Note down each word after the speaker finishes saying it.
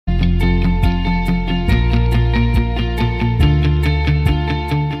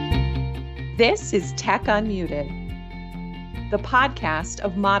This is Tech Unmuted, the podcast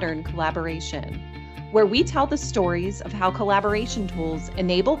of modern collaboration, where we tell the stories of how collaboration tools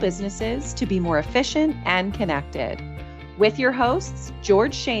enable businesses to be more efficient and connected. With your hosts,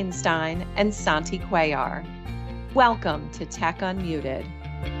 George Shainstein and Santi Cuellar. Welcome to Tech Unmuted.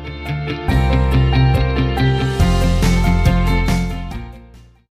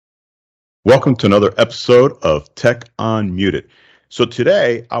 Welcome to another episode of Tech Unmuted. So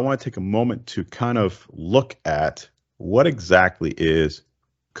today I want to take a moment to kind of look at what exactly is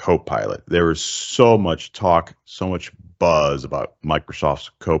Copilot. There is so much talk, so much buzz about Microsoft's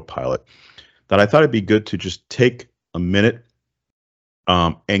Copilot that I thought it'd be good to just take a minute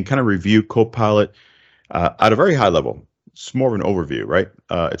and kind of review Copilot at a very high level. It's more of an overview, right?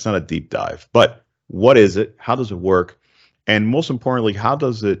 It's not a deep dive, but what is it? How does it work? And most importantly, how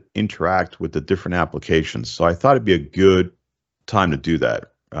does it interact with the different applications? So I thought it'd be a good time to do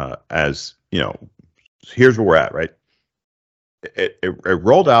that. As you know, here's where we're at, right? It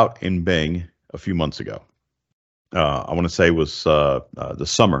rolled out in Bing a few months ago. I want to say it was the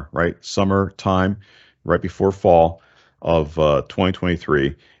summer, right? Summertime, right before fall of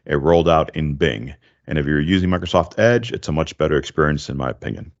 2023. It rolled out in Bing. And if you're using Microsoft Edge, it's a much better experience, in my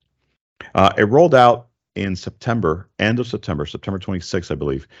opinion. It rolled out in September, end of September, September 26th, I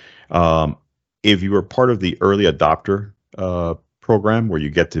believe. If you were part of the early adopter program where you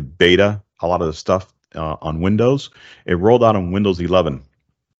get to beta a lot of the stuff on Windows, it rolled out on Windows 11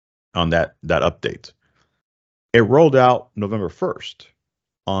 on that update. It rolled out November 1st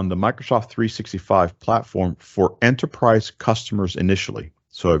on the Microsoft 365 platform for enterprise customers initially.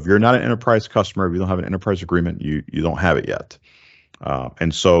 So if you're not an enterprise customer, if you don't have an enterprise agreement, you don't have it yet.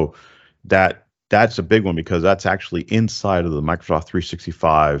 And so that's a big one because that's actually inside of the Microsoft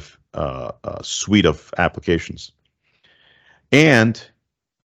 365 suite of applications. And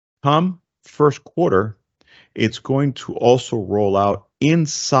come first quarter, it's going to also roll out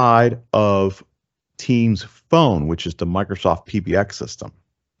inside of Teams Phone, which is the Microsoft PBX system.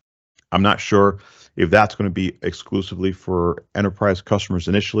 I'm not sure if that's going to be exclusively for enterprise customers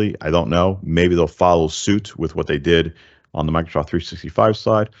initially. I don't know. Maybe they'll follow suit with what they did on the Microsoft 365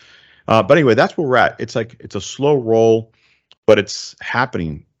 side. But anyway, that's where we're at. It's a slow roll, but it's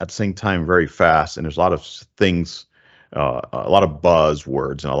happening at the same time very fast. And there's a lot of things, a lot of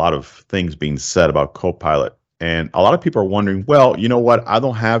buzzwords and a lot of things being said about Copilot. And a lot of people are wondering, well, you know what? I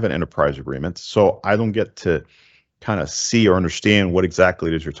don't have an enterprise agreement, so I don't get to kind of see or understand what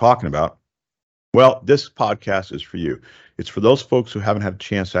exactly it is you're talking about. Well, this podcast is for you. It's for those folks who haven't had a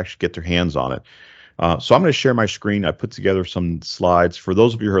chance to actually get their hands on it. So I'm going to share my screen. I put together some slides. For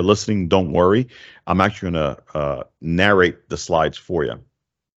those of you who are listening, don't worry. I'm actually going to narrate the slides for you.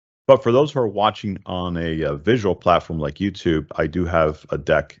 But for those who are watching on a visual platform like YouTube, I do have a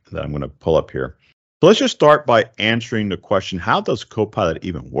deck that I'm going to pull up here. So let's just start by answering the question, how does Copilot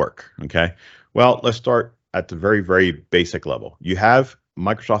even work? Okay. Well, let's start at the very, very basic level. You have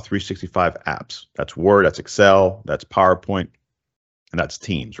Microsoft 365 apps. That's Word, that's Excel, that's PowerPoint, and that's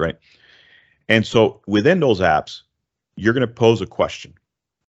Teams, right? And so within those apps, you're going to pose a question.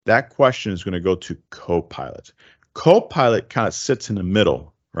 That question is going to go to Copilot. Copilot kind of sits in the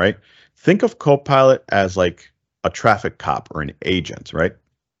middle, right? Think of Copilot as like a traffic cop or an agent, right?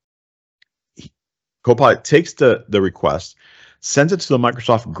 Copilot takes the request, sends it to the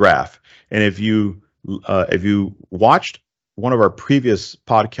Microsoft Graph, and if you watched one of our previous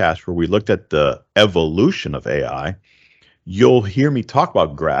podcasts where we looked at the evolution of AI, you'll hear me talk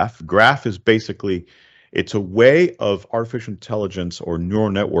about Graph. Graph is basically, it's a way of artificial intelligence or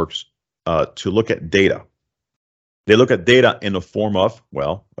neural networks to look at data. They look at data in the form of,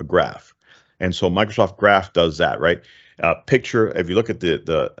 well, a graph. And so Microsoft Graph does that, right? Picture, if you look at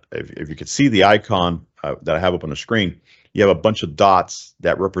if you could see the icon that I have up on the screen, you have a bunch of dots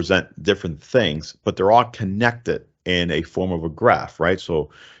that represent different things, but they're all connected in a form of a graph, right? So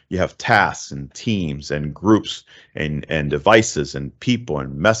you have tasks and teams and groups and devices and people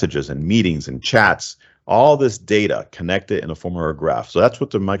and messages and meetings and chats, all this data connected in the form of a graph. So that's what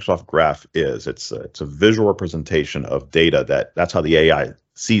the Microsoft Graph is. It's a visual representation of data. That's how the AI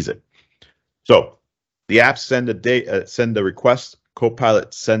sees it. So the apps send the request,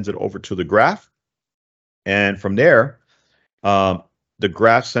 Copilot sends it over to the graph, and from there, the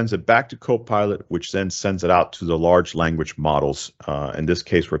graph sends it back to Copilot, which then sends it out to the large language models. In this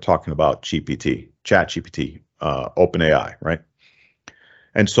case, we're talking about GPT, ChatGPT, OpenAI, right?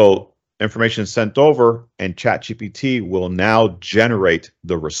 And so information is sent over, and ChatGPT will now generate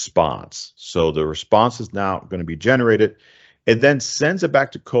the response. So the response is now going to be generated. It then sends it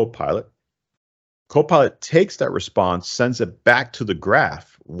back to Copilot. Copilot takes that response, sends it back to the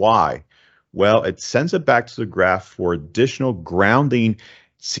graph. Why? Well, it sends it back to the graph for additional grounding,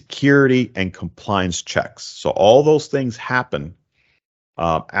 security, and compliance checks. So all those things happen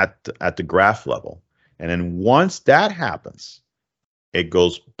at the graph level. And then once that happens, it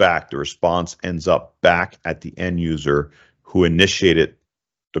goes back. The response ends up back at the end user who initiated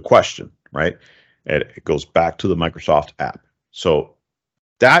the question, right? And it goes back to the Microsoft app. So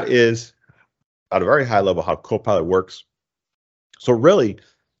that is at a very high level how Copilot works. So really,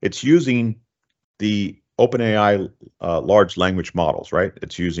 it's using the OpenAI large language models, right?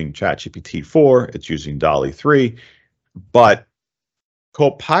 It's using ChatGPT 4, it's using DALL-E 3, but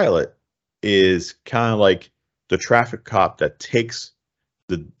Copilot is kind of like the traffic cop that takes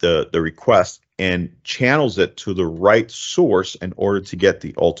the request and channels it to the right source in order to get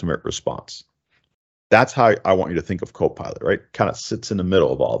the ultimate response. That's how I want you to think of Copilot, right? Kind of sits in the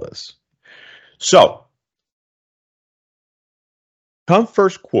middle of all this. So come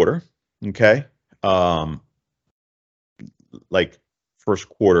first quarter, okay, like first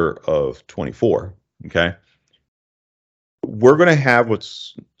quarter of 24, okay, we're going to have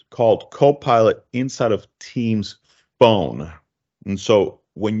what's called Copilot inside of Teams phone. And so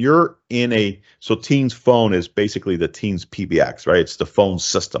when you're so Teams phone is basically the Teams PBX, right? It's the phone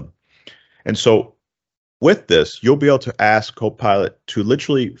system. And so with this, you'll be able to ask Copilot to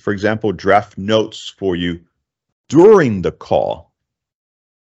literally, for example, draft notes for you during the call.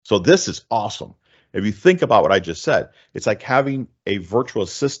 So this is awesome. If you think about what I just said, it's like having a virtual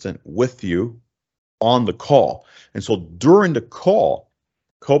assistant with you on the call. And so during the call,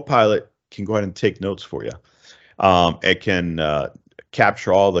 Copilot can go ahead and take notes for you. It can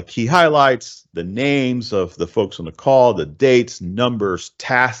capture all the key highlights, the names of the folks on the call, the dates, numbers,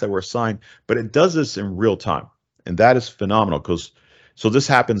 tasks that were assigned, but it does this in real time. And that is phenomenal because so this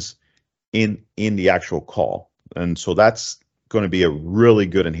happens in the actual call. And so that's going to be a really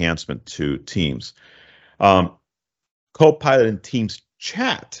good enhancement to Teams. Copilot in Teams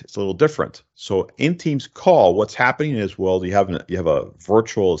chat is a little different. So in Teams call, what's happening is, well, you have a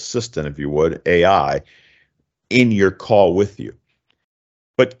virtual assistant, if you would, AI, in your call with you.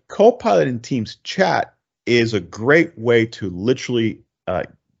 But Copilot in Teams chat is a great way to literally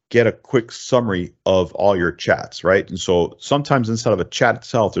get a quick summary of all your chats, right? And so sometimes inside of a chat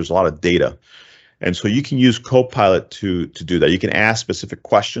itself, there's a lot of data. And so you can use Copilot to do that. You can ask specific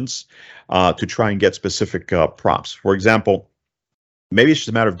questions to try and get specific prompts. For example, maybe it's just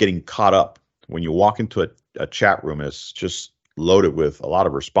a matter of getting caught up. When you walk into a chat room, it's just loaded with a lot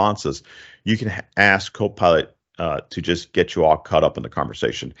of responses. You can ask Copilot to just get you all caught up in the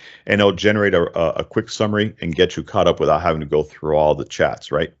conversation. And it'll generate a quick summary and get you caught up without having to go through all the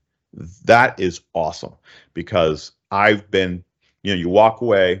chats, right? That is awesome because I've been, you walk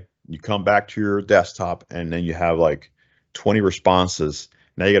away, you come back to your desktop, and then you have like 20 responses.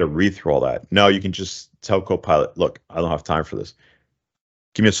 Now you got to read through all that. No, you can just tell Copilot, look, I don't have time for this.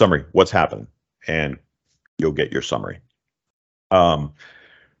 Give me a summary. What's happening? And you'll get your summary. What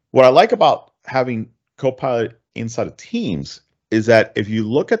I like about having Copilot inside of Teams is that if you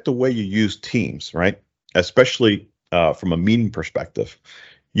look at the way you use Teams, right, especially from a meeting perspective,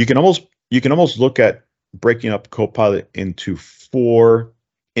 you can almost look at breaking up Copilot into 4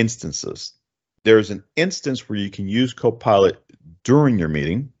 instances. There's an instance where you can use Copilot during your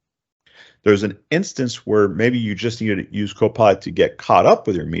meeting. There's an instance where maybe you just need to use Copilot to get caught up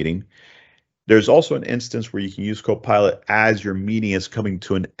with your meeting. There's also an instance where you can use Copilot as your meeting is coming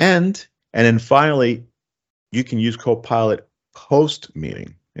to an end. And then finally, you can use Copilot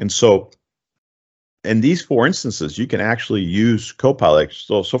post-meeting. And so in these 4 instances, you can actually use Copilot.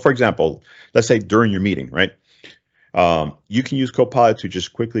 So for example, let's say during your meeting, right? You can use Copilot to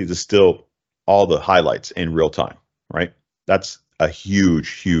just quickly distill all the highlights in real time, right? That's a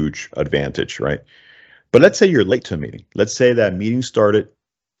huge, huge advantage, right? But let's say you're late to a meeting. Let's say that meeting started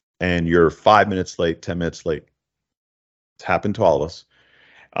and you're 5 minutes late, 10 minutes late. It's happened to all of us.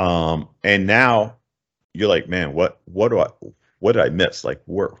 And now you're like, man, what did I miss? Like,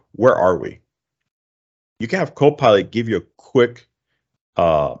 where are we? You can have Copilot give you a quick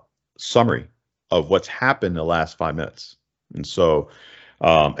summary of what's happened in the last 5 minutes. And so,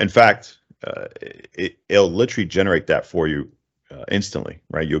 in fact, it'll literally generate that for you instantly,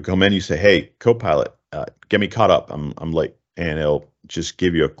 right? You'll come in, you say, hey, Copilot, get me caught up. I'm late. And it'll just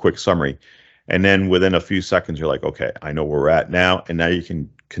give you a quick summary. And then within a few seconds, you're like, okay, I know where we're at now. And now you can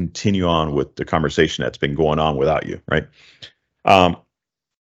continue on with the conversation that's been going on without you, right?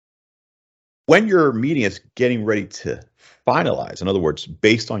 When your meeting is getting ready to finalize, in other words,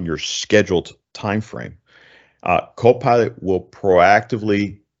 based on your scheduled time frame, Copilot will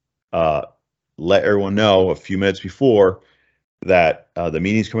proactively let everyone know a few minutes before, that the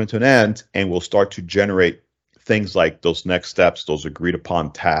meeting's coming to an end, and we'll start to generate things like those next steps, those agreed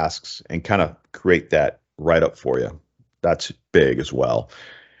upon tasks, and kind of create that write up for you. That's big as well.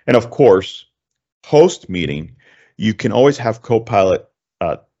 And of course, post meeting, you can always have Copilot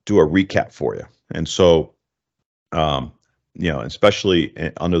do a recap for you. And so, um, especially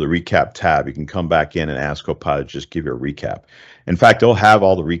under the recap tab, you can come back in and ask Copilot to just give you a recap. In fact, they'll have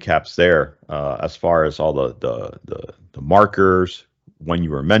all the recaps there as far as all the markers, when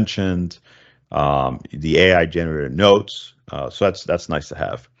you were mentioned, the AI generated notes. So that's nice to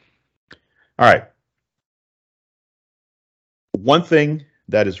have. All right. One thing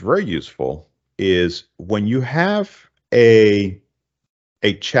that is very useful is when you have a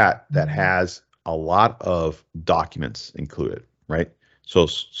chat that has a lot of documents included, right? So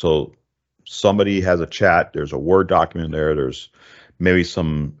somebody has a chat, there's a Word document there, there's maybe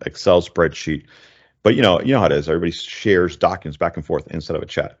some Excel spreadsheet, but you know how it is. Everybody shares documents back and forth inside of a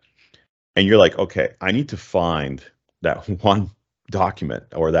chat. And you're like, okay, I need to find that one document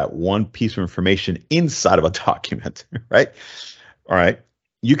or that one piece of information inside of a document, right? All right.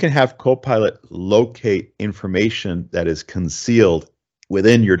 You can have Copilot locate information that is concealed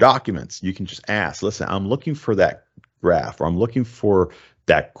within your documents. You can just ask, listen, I'm looking for that graph, or I'm looking for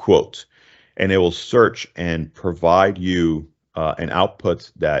that quote, and it will search and provide you an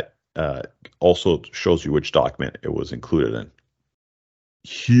output that also shows you which document it was included in.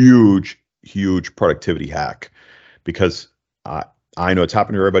 Huge productivity hack, because I know it's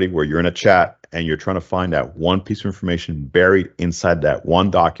happened to everybody where you're in a chat and you're trying to find that one piece of information buried inside that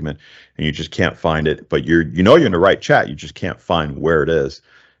one document and you just can't find it, but you're in the right chat, you just can't find where it is.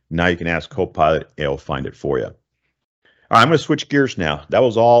 Now you can ask Copilot, it'll find it for you. All right, I'm going to switch gears now. That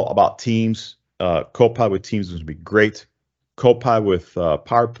was all about Teams. Copilot with Teams is going to be great. Copilot with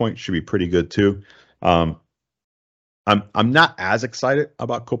PowerPoint should be pretty good too. I'm not as excited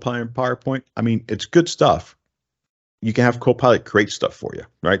about Copilot and PowerPoint. I mean, it's good stuff. You can have Copilot create stuff for you,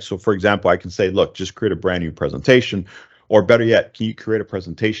 right? So for example, I can say, look, just create a brand new presentation, or better yet, can you create a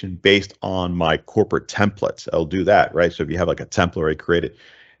presentation based on my corporate templates? It'll do that, right? So if you have like a template already created,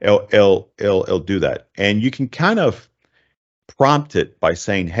 it'll do that. And you can kind of prompt it by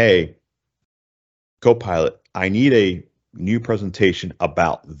saying, hey, Copilot, I need a new presentation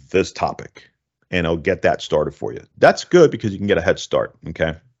about this topic, and it'll get that started for you. That's good because you can get a head start,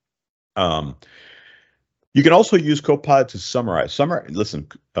 okay? You can also use Copilot to summarize. Listen,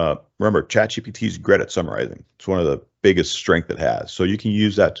 remember, ChatGPT is great at summarizing. It's one of the biggest strengths it has. So you can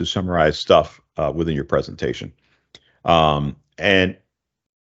use that to summarize stuff within your presentation. And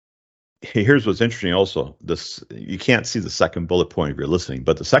here's what's interesting also. You can't see the second bullet point if you're listening,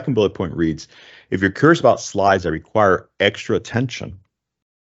 but the second bullet point reads, if you're curious about slides that require extra attention,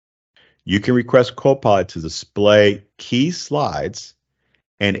 you can request Copilot to display key slides,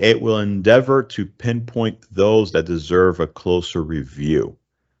 and it will endeavor to pinpoint those that deserve a closer review.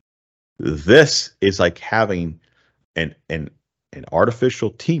 This is like having an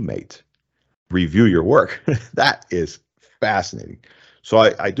artificial teammate review your work. That is fascinating. So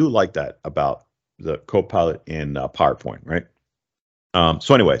I do like that about the Copilot in PowerPoint, right?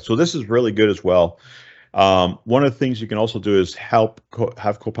 So anyway, so this is really good as well. One of the things you can also do is have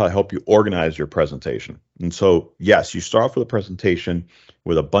Copilot help you organize your presentation. And so, yes, you start off with a presentation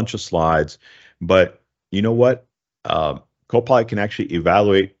with a bunch of slides, but you know what? Copilot can actually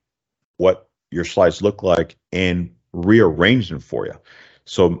evaluate what your slides look like and rearrange them for you.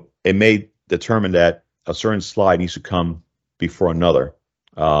 So it may determine that a certain slide needs to come before another.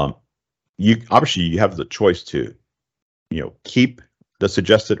 You have the choice to, keep the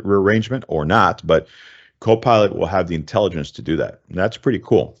suggested rearrangement or not, but Copilot will have the intelligence to do that. And that's pretty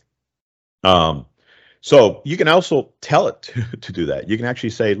cool. So you can also tell it to do that. You can actually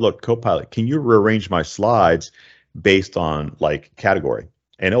say, look, Copilot, can you rearrange my slides based on like category?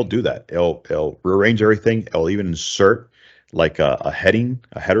 And it'll do that. It'll rearrange everything. It'll even insert like a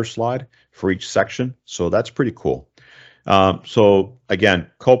header slide for each section. So that's pretty cool. So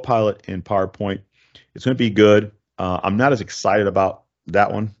again, Copilot in PowerPoint, it's going to be good. I'm not as excited about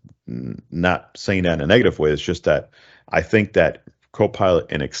that one. Not saying that in a negative way. It's just that I think that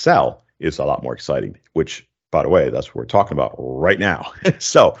Copilot in Excel is a lot more exciting, which, by the way, that's what we're talking about right now.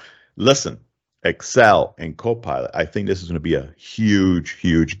 So listen, Excel and Copilot, I think this is going to be a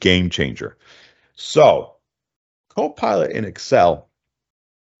huge game changer. So Copilot in Excel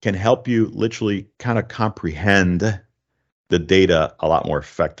can help you literally kind of comprehend the data a lot more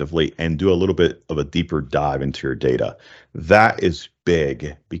effectively and do a little bit of a deeper dive into your data. That is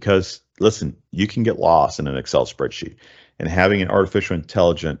big because, listen, you can get lost in an Excel spreadsheet, and having an artificial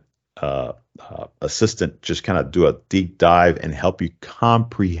intelligence assistant just kind of do a deep dive and help you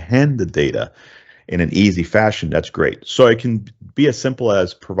comprehend the data in an easy fashion, that's great. So it can be as simple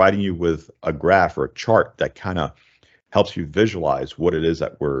as providing you with a graph or a chart that kind of helps you visualize what it is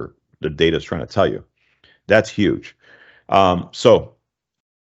that the data is trying to tell you. That's huge. So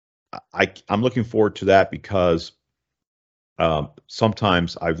I'm looking forward to that because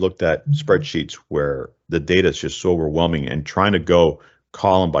sometimes I've looked at spreadsheets where the data is just so overwhelming, and trying to go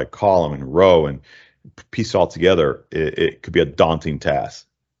column by column and row and piece it all together, it could be a daunting task.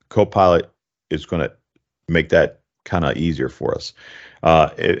 Copilot is going to make that kind of easier for us.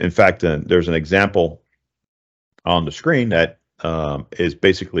 In fact, there's an example on the screen that is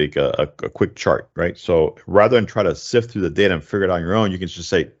basically a quick chart, right? So rather than try to sift through the data and figure it out on your own, you can just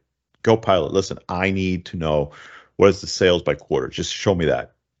say, Copilot, listen, I need to know what is the sales by quarter. Just show me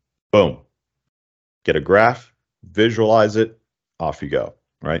that. Boom. Get a graph, visualize it, off you go,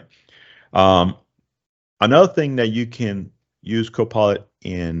 right? Another thing that you can use Copilot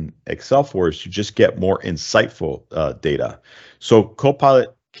in Excel for is to just get more insightful data. So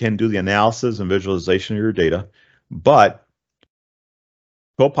Copilot can do the analysis and visualization of your data, but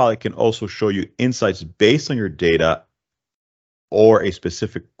Copilot can also show you insights based on your data or a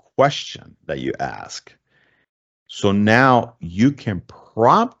specific question that you ask. So now you can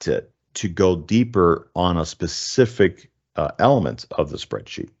prompt it to go deeper on a specific element of the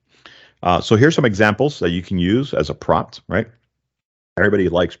spreadsheet. So here's some examples that you can use as a prompt, right? Everybody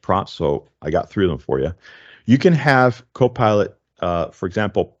likes prompts, so I got 3 of them for you. You can have Copilot, for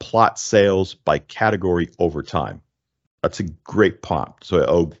example, plot sales by category over time. That's a great prompt. So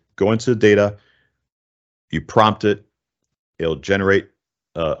it'll go into the data, you prompt it, it'll generate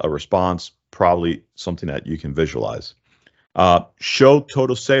a response, probably something that you can visualize. Show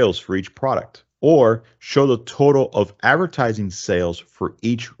total sales for each product, or show the total of advertising sales for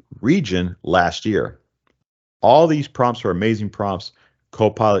each region last year. All these prompts are amazing prompts.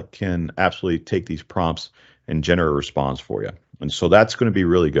 Copilot can absolutely take these prompts and generate a response for you. And so that's going to be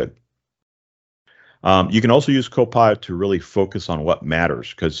really good. You can also use Copilot to really focus on what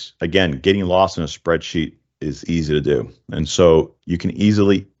matters, because again, getting lost in a spreadsheet is easy to do. And so you can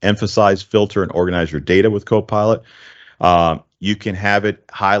easily emphasize, filter, and organize your data with Copilot. You can have it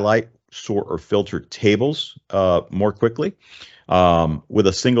highlight, sort, or filter tables more quickly. With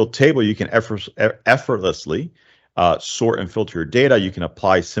a single table, you can effortlessly sort and filter your data. You can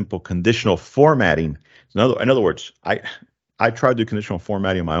apply simple conditional formatting. In other words, I try to do conditional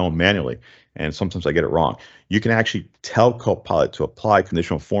formatting on my own manually, and sometimes I get it wrong. You can actually tell Copilot to apply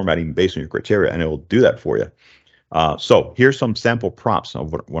conditional formatting based on your criteria, and it will do that for you. So here's some sample prompts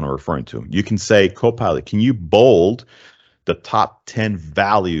of what I'm referring to. You can say, Copilot, can you bold the top 10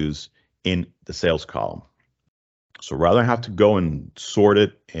 values in the sales column? So rather than have to go and sort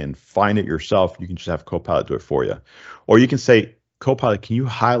it and find it yourself, you can just have Copilot do it for you. Or you can say, Copilot, can you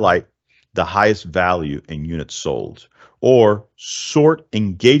highlight the highest value in units sold? Or sort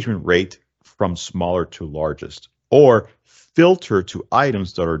engagement rate from smaller to largest? Or filter to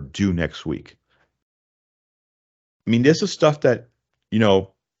items that are due next week? I mean, this is stuff that,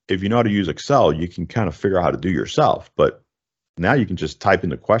 if you know how to use Excel, you can kind of figure out how to do yourself. But now you can just type in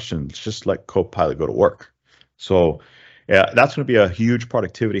the questions, just let Copilot go to work. So yeah, that's going to be a huge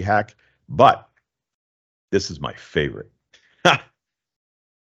productivity hack. But this is my favorite.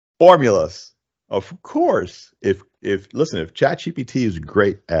 Formulas. Of course, if ChatGPT is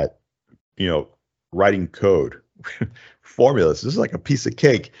great at, writing code, formulas, this is like a piece of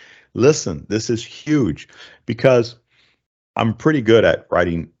cake. Listen, this is huge because I'm pretty good at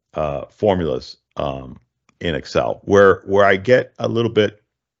writing formulas in Excel. Where I get a little bit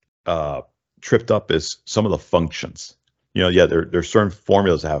tripped up is some of the functions. There's certain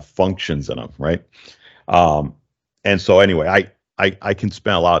formulas that have functions in them, right? And so anyway, I can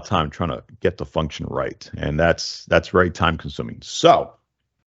spend a lot of time trying to get the function right, and that's very time consuming. So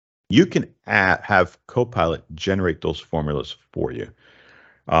you can have Copilot generate those formulas for you.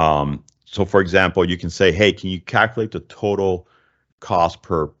 So for example, you can say, hey, can you calculate the total cost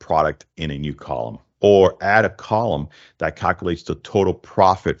per product in a new column? Or add a column that calculates the total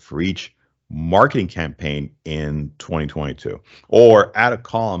profit for each marketing campaign in 2022. Or add a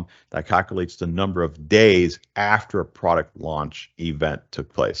column that calculates the number of days after a product launch event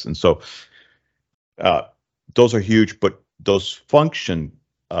took place. And so those are huge, but those function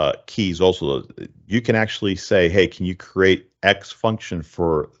keys also, you can actually say, hey, can you create X function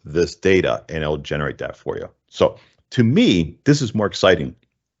for this data? And it'll generate that for you. So to me, this is more exciting,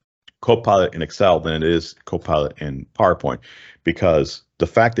 Copilot in Excel, than it is Copilot in PowerPoint, because the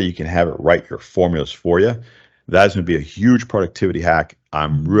fact that you can have it write your formulas for you, That's going to be a huge productivity hack.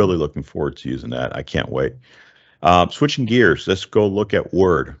 I'm really looking forward to using that. I can't wait. Switching gears, let's go look at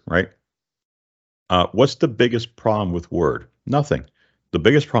Word, right? What's the biggest problem with Word? Nothing. The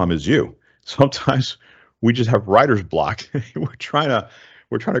biggest problem is you. Sometimes we just have writer's block. we're trying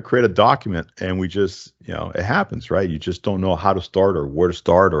to create a document, and we just, it happens, right? You just don't know how to start or where to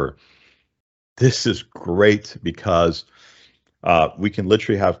start. Or this is great because we can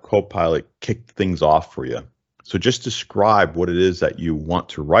literally have Copilot kick things off for you. So just describe what it is that you want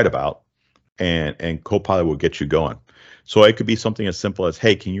to write about, and Copilot will get you going. So it could be something as simple as,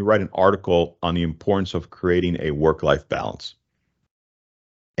 hey, can you write an article on the importance of creating a work-life balance?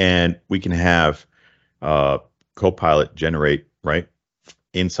 And we can have Copilot generate, right,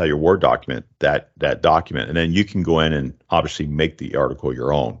 inside your Word document, that document. And then you can go in and obviously make the article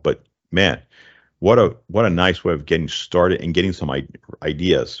your own. But man, what a nice way of getting started and getting some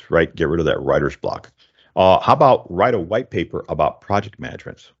ideas, right? Get rid of that writer's block. How about write a white paper about project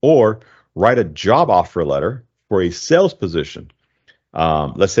management, or write a job offer letter for a sales position?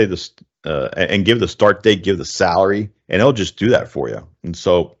 Let's say this, and give the start date, give the salary, and it'll just do that for you. And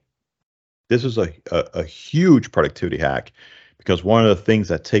so this is a huge productivity hack, because one of the things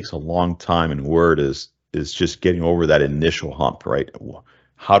that takes a long time in Word is just getting over that initial hump, right?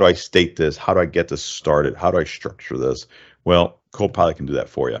 How do I state this? How do I get this started? How do I structure this? Well, Copilot can do that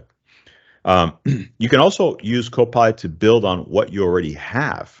for you. You can also use Copilot to build on what you already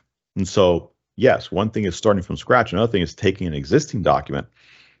have. And so, yes, one thing is starting from scratch. Another thing is taking an existing document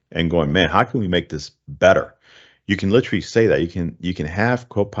and going, man, how can we make this better? You can literally say that. You can have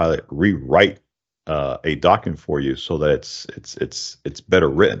Copilot rewrite a document for you so that it's better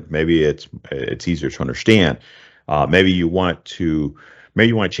written. Maybe it's easier to understand. Maybe you want to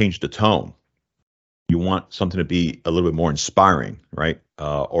change the tone. You want something to be a little bit more inspiring, right?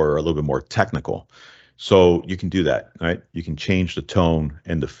 Or a little bit more technical. So you can do that, right? You can change the tone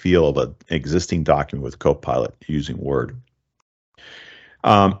and the feel of an existing document with Copilot using Word.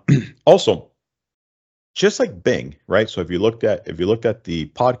 Also, just like Bing, right? So if you looked at the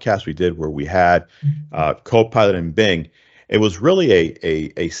podcast we did where we had Copilot and Bing, it was really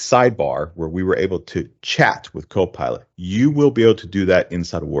a sidebar where we were able to chat with Copilot. You will be able to do that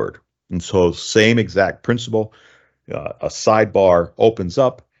inside of Word. And so same exact principle, a sidebar opens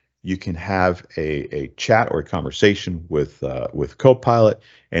up. You can have a chat or a conversation with Copilot,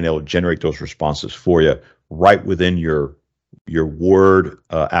 and it'll generate those responses for you right within your Word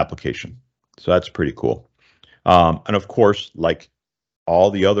application. So that's pretty cool. And of course, like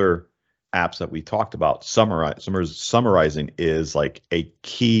all the other apps that we talked about, summarizing is like a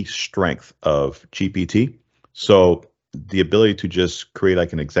key strength of GPT. So the ability to just create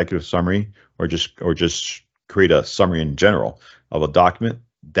like an executive summary, or just create a summary in general of a document,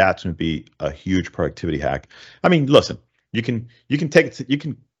 that's going to be a huge productivity hack. I mean, listen, you can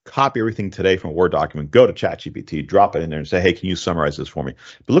copy everything today from a Word document, go to ChatGPT, drop it in there and say, hey, can you summarize this for me?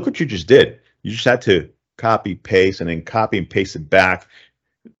 But look what you just did. You just had to copy, paste, and then copy and paste it back.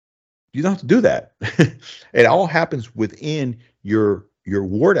 You don't have to do that. It all happens within your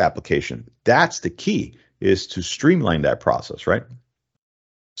Word application. That's the key, is to streamline that process, right?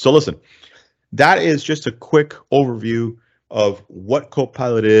 So listen, that is just a quick overview of what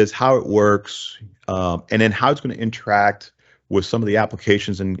Copilot is, how it works, and then how it's going to interact with some of the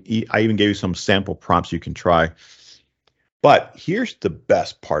applications. And I even gave you some sample prompts you can try. But here's the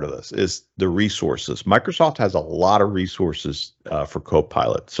best part of this, is the resources. Microsoft has a lot of resources for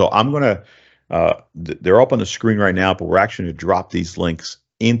Copilot. So I'm going to, they're up on the screen right now, but we're actually going to drop these links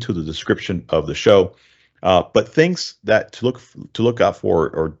into the description of the show. But things that to look out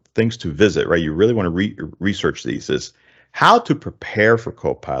for, or things to visit, right? You really want to research these, is how to prepare for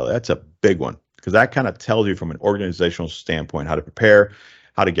Copilot. That's a big one, because that kind of tells you from an organizational standpoint how to prepare,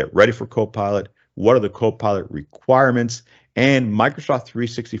 how to get ready for Copilot, what are the Copilot requirements, and Microsoft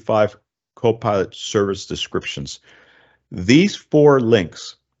 365 Copilot service descriptions. These 4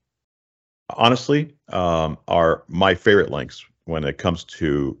 links, honestly, are my favorite links when it comes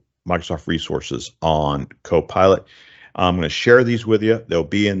to Microsoft resources on Copilot. I'm going to share these with you. They'll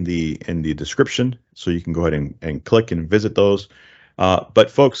be in the description, so you can go ahead and click and visit those. But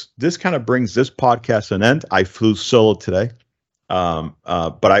folks, this kind of brings this podcast to an end. I flew solo today,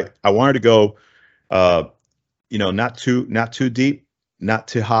 but I wanted to go, not too deep, not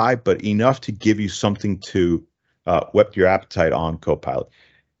too high, but enough to give you something to whet your appetite on Copilot.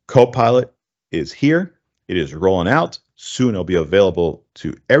 Copilot is here. It is rolling out. Soon it'll be available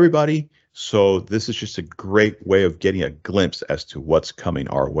to everybody. So this is just a great way of getting a glimpse as to what's coming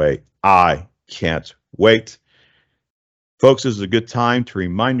our way. I can't wait. Folks, this is a good time to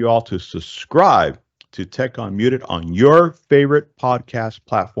remind you all to subscribe to Tech Unmuted on your favorite podcast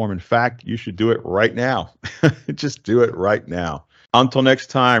platform. In fact, you should do it right now. Just do it right now. Until next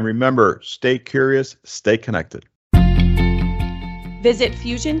time, remember, stay curious, stay connected. Visit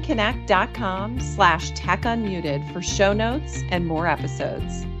fusionconnect.com/techunmuted for show notes and more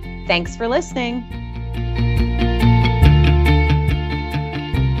episodes. Thanks for listening.